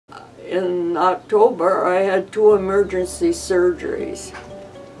in October, I had 2 emergency surgeries,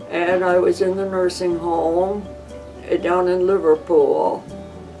 and I was in the nursing home down in Liverpool.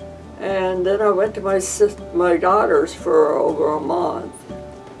 And then I went to my daughter's for over a month,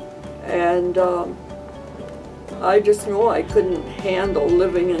 and I just knew I couldn't handle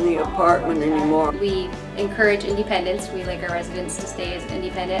living in the apartment anymore. We encourage independence. We like our residents to stay as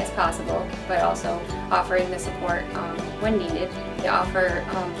independent as possible, but also offering the support when needed. We offer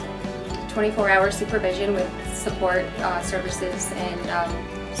 24-hour supervision with support services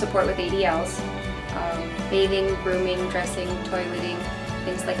and support with ADLs, bathing, grooming, dressing, toileting,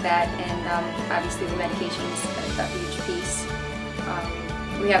 things like that, and obviously the medications are a huge piece.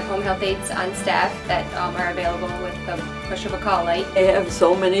 We have home health aides on staff that are available with the push of a call light. I have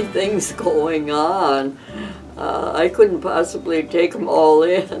so many things going on. I couldn't possibly take them all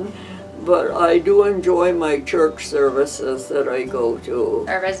in, but I do enjoy my church services that I go to.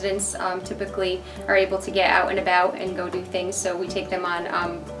 Our residents typically are able to get out and about and go do things, so we take them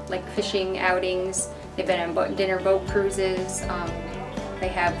on like fishing outings. They've been on dinner boat cruises. They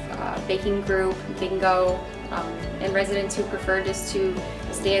have a baking group, bingo, and residents who prefer just to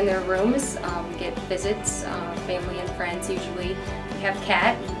stay in their rooms, get visits, family and friends usually. We have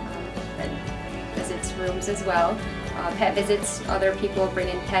cat that visits rooms as well. Pet visits, other people bring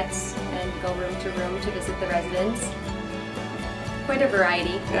in pets and go room to room to visit the residents. Quite a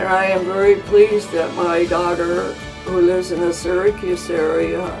variety. And I am very pleased that my daughter, who lives in the Syracuse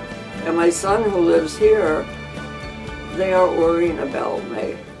area, and my son who lives here, they aren't worrying about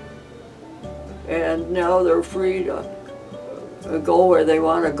me. And now they're free to go where they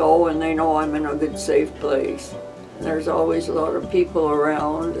want to go, and they know I'm in a good, safe place. And there's always a lot of people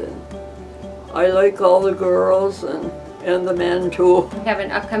around, and I like all the girls and the men too. We have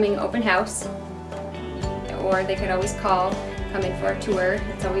an upcoming open house, or they could always call, come in for a tour.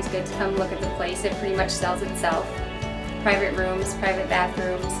 It's always good to come look at the place. It pretty much sells itself. Private rooms, private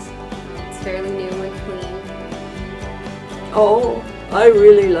bathrooms. It's fairly new and clean. Oh, I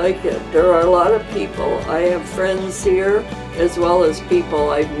really like it. There are a lot of people. I have friends here as well as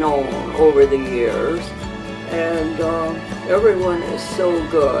people I've known over the years, and everyone is so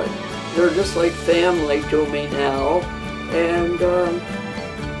good. They're just like family to me now, and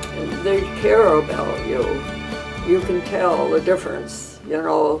they care about you. You can tell the difference, you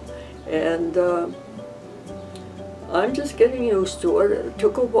know, and I'm just getting used to it. It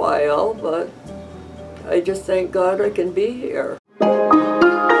took a while, but I just thank God I can be here.